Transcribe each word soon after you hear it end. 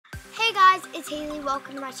guys, it's Haley.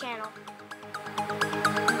 Welcome to my channel.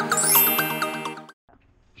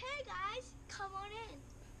 Hey guys, come on in.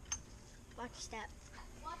 Watch your step.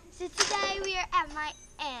 So today we are at my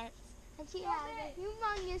aunt's, and she has a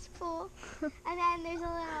humongous pool, and then there's a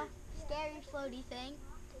little scary floaty thing.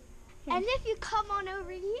 And if you come on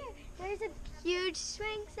over here, there's a huge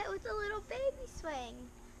swing set with a little baby swing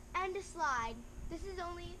and a slide. This is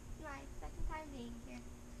only my second time being here.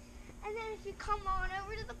 And then if you come on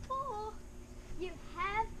over to the pool, you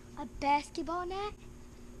have a basketball net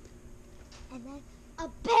and then a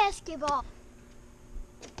basketball.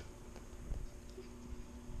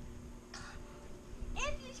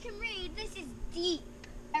 If you can read, this is deep,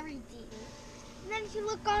 very deep. And then if you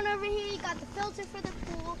look on over here, you got the filter for the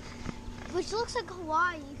pool, which looks like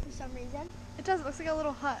Hawaii for some reason. It does. It looks like a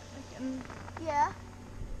little hut. Yeah.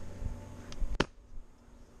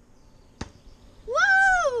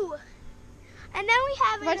 Woo! And then we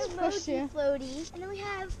have an emoji floaty. And then we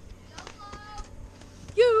have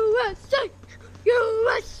USA!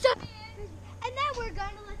 USA! And then we're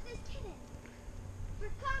going to let this kid in.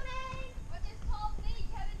 We're coming! What is called me,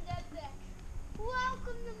 Kevin Dedzik.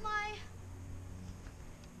 Welcome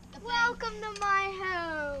to my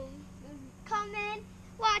home. Come in,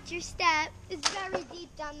 watch your step. It's very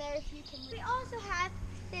deep down there if you can. We also have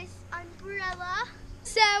this umbrella.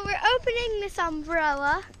 So we're opening this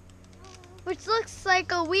umbrella, which looks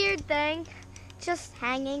like a weird thing, just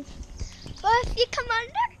hanging. But if you come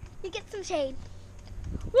under, you get some shade.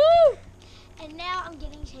 Woo! And now I'm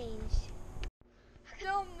getting changed.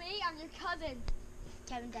 No, me, I'm your cousin.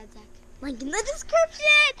 Kevin Dedzik. Link in the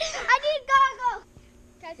description. I need goggles.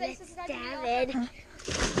 Can I say Let's David.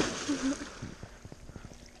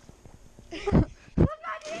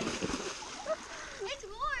 It's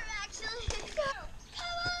warm, actually.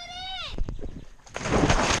 Come on in.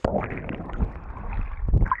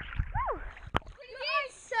 We are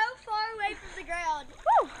so far away from the ground.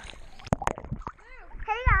 Woo.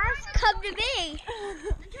 Hey guys, come to me.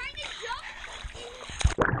 I'm trying to jump.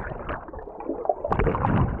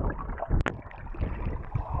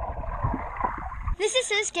 This is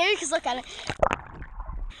so scary because look at it.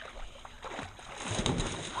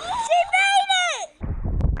 She made it!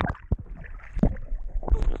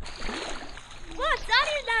 Well, it's not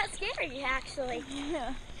even that scary, actually.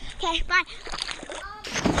 Yeah. Okay, bye.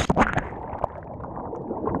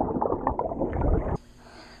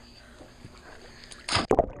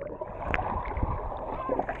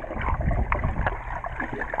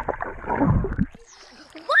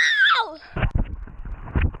 Wow!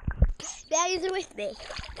 Daddies are with me.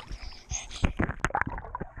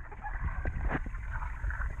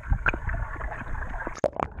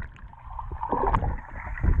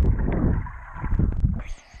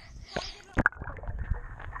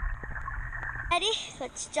 Ready?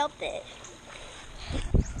 Let's jump in.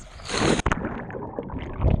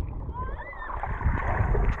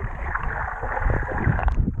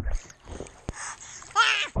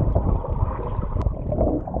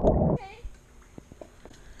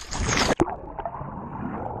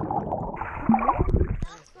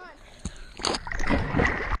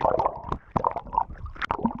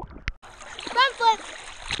 Front flip.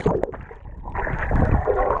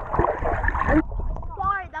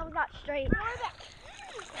 Sorry, that was not straight.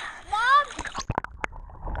 Mom!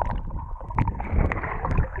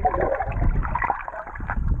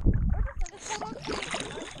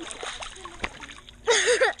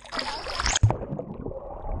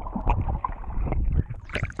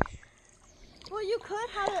 Well, you could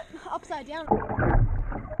have it upside down.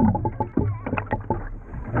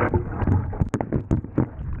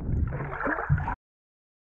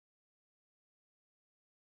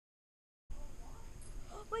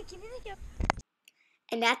 Wait, give me the gift.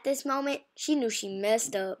 And at this moment, she knew she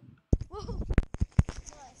messed up.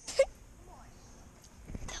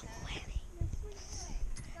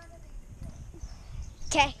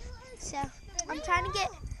 Okay, so I'm trying to get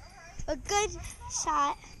a good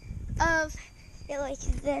shot of it like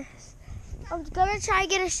this. I'm gonna try to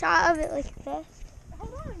get a shot of it like this.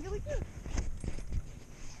 Hold on, really good.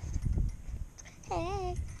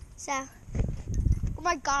 Hey, so, oh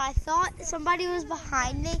my God, I thought somebody was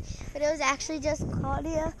behind me, but it was actually just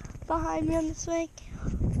Claudia behind me on the swing.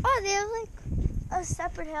 Oh, they have like a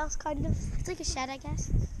separate house, kind of. It's like a shed, I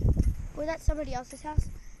guess. Or that's somebody else's house.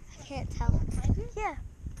 I can't tell. Yeah.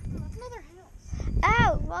 Oh, that's another house.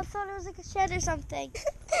 Oh, well, I thought it was like a shed or something.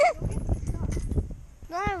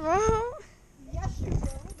 No, I won't. Yes, you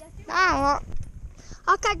will. No, I won't.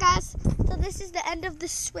 Okay, guys. So this is the end of the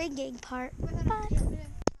swinging part. Bye.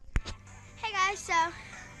 Hey guys, so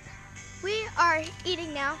we are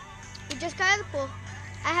eating now. We just got out of the pool.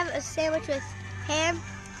 I have a sandwich with ham,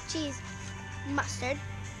 cheese, mustard.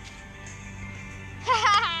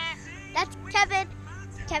 That's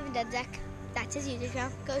Kevin Dedzek. That's his YouTube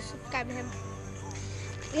channel. Go subscribe to him.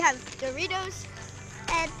 We have Doritos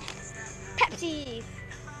and Pepsi.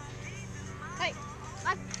 Hey,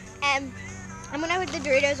 and I'm gonna put the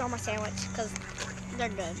Doritos on my sandwich because they're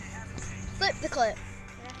good. Flip the clip.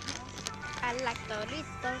 I like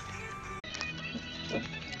Doritos.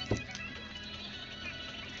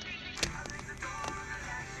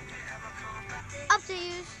 Up to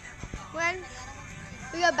you when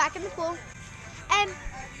we go back in the pool. And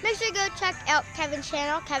make sure to go check out Kevin's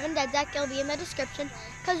channel, Kevin Dedzek. It'll be in the description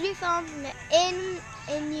because we filmed an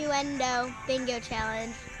innuendo bingo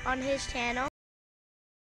challenge on his channel.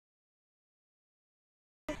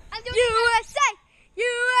 USA!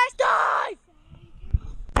 USA!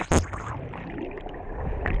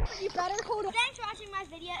 You better hold on. Thanks for watching my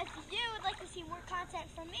video. If you would like to see more content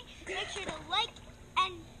from me, make sure to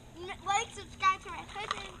subscribe to my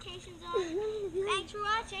post notifications on. Thanks for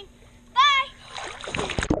watching.